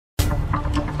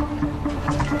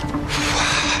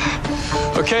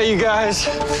Okay, you guys,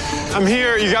 I'm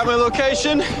here. You got my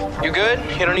location? You good?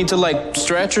 You don't need to, like,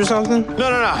 stretch or something? No,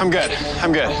 I'm good.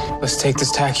 I'm good. Let's take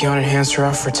this tachyon enhancer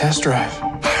off for a test drive. All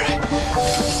right.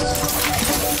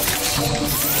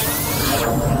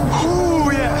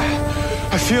 Ooh, yeah.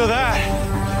 I feel that.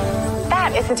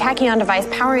 That is the tachyon device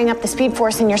powering up the speed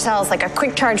force in your cells like a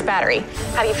quick charge battery.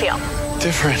 How do you feel?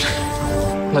 Different.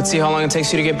 Let's see how long it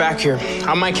takes you to get back here.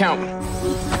 On my count.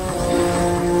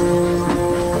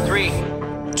 3,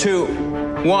 2,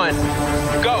 1,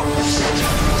 go.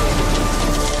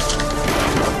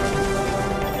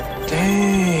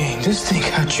 Dang, this thing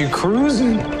got you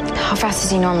cruising. How fast does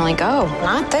he normally go?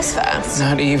 Not this fast.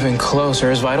 Not even close. Are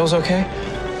his vitals okay?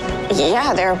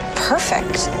 Yeah, they're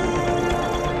perfect.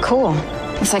 Cool.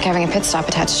 It's like having a pit stop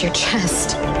attached to your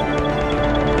chest.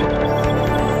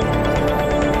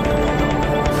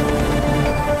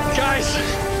 Guys,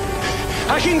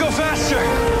 I can go faster.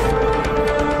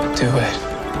 Do it.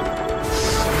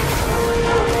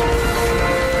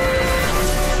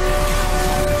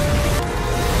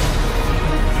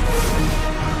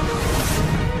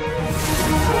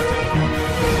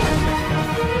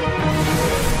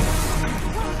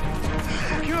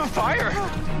 You're on fire.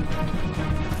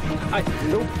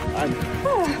 Nope.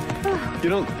 You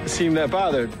don't seem that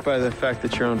bothered by the fact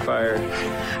that you're on fire.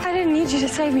 I didn't need you to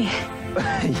save me.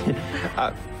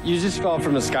 You just fell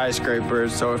from a skyscraper,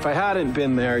 so if I hadn't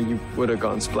been there, you would have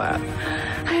gone splat.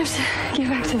 I have to get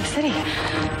back to the city.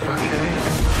 Okay.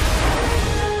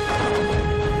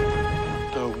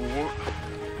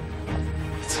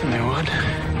 It's a new one.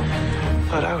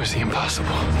 Thought I was the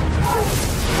impossible.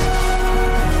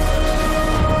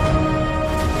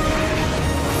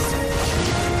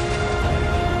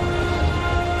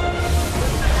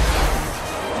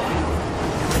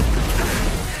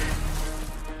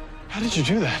 How did you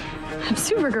do that? I'm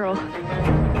Supergirl.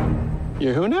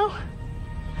 You're who now?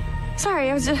 Sorry,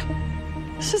 I was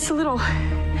just a little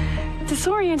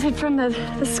disoriented from the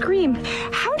scream.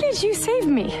 How did you save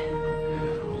me?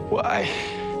 Well,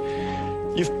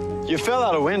 you fell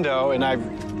out a window, and I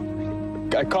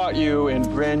caught you and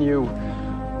ran you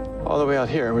all the way out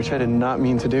here, which I did not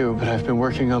mean to do, but I've been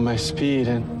working on my speed,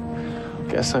 and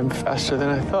guess I'm faster than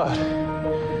I thought.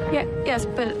 Yeah, yes,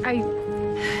 but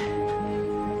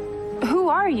Who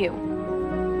are you?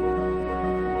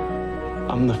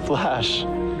 I'm the Flash.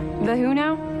 The who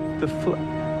now?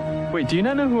 Wait, do you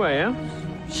not know who I am?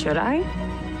 Should I?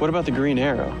 What about the Green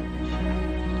Arrow?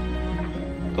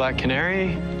 Black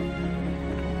Canary?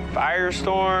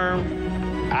 Firestorm?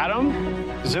 Atom?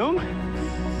 Zoom?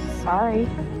 Sorry.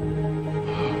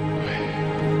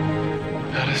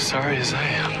 Not as sorry as I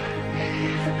am.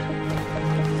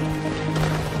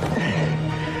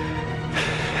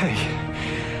 Hey,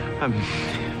 I'm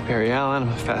Barry Allen. I'm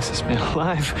the fastest man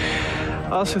alive.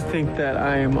 I also think that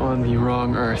I am on the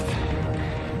wrong Earth.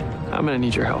 I'm gonna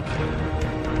need your help.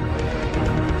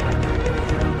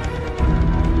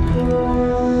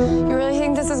 You really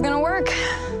think this is gonna work?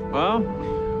 Well,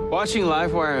 watching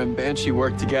Livewire and Banshee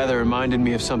work together reminded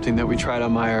me of something that we tried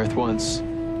on my Earth once.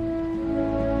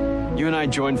 You and I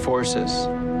joined forces.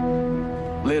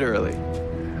 Literally.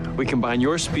 We combine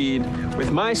your speed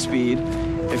with my speed.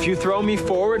 If you throw me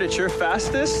forward at your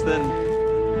fastest, then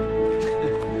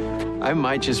I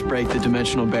might just break the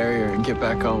dimensional barrier and get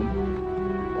back home.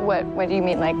 What do you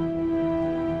mean, like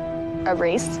a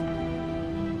race?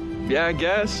 Yeah, I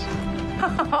guess.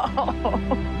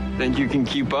 Think you can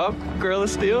keep up, Girl of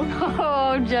Steel?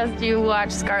 Oh, just you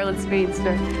watch Scarlet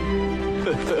Speedster.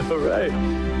 All right.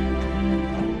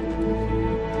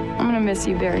 I'm gonna miss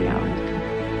you, Barry Allen.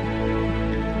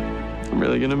 I'm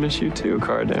really gonna miss you too,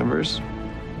 Cara Danvers.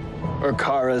 Or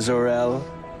Kara Zor-El,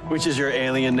 which is your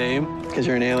alien name, because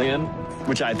you're an alien,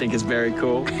 which I think is very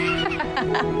cool. I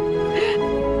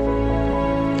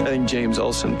think James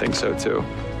Olsen thinks so too.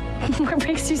 What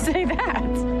makes you say that?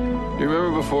 You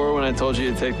remember before when I told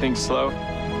you to take things slow?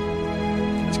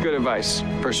 It's good advice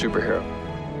for a superhero.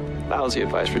 Lousy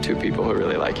advice for two people who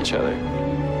really like each other.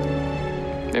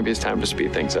 Maybe it's time to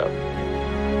speed things up.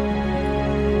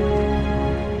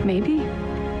 Maybe.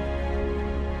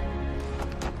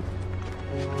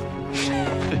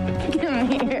 Come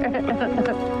here.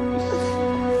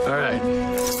 All right.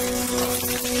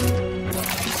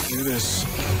 Let's do this.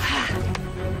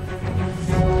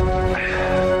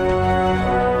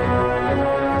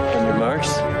 On your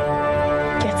marks.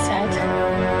 Get set.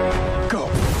 Go.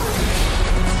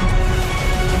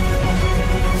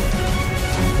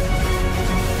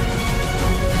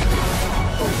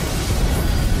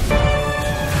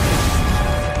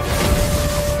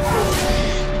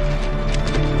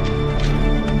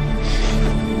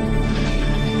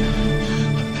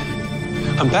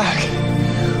 I'm back.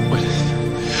 What?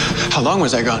 How long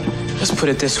was I gone? Let's put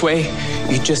it this way.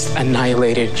 You just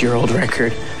annihilated your old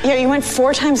record. Yeah, you went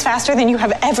 4 times faster than you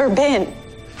have ever been.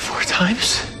 4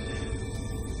 times?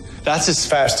 That's as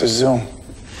Fast as Zoom.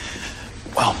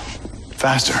 Well,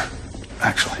 faster,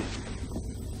 actually.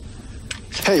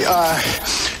 Hey,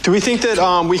 do we think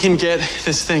that we can get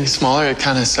this thing smaller? It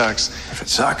kind of sucks. If it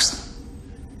sucks,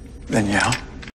 then yeah.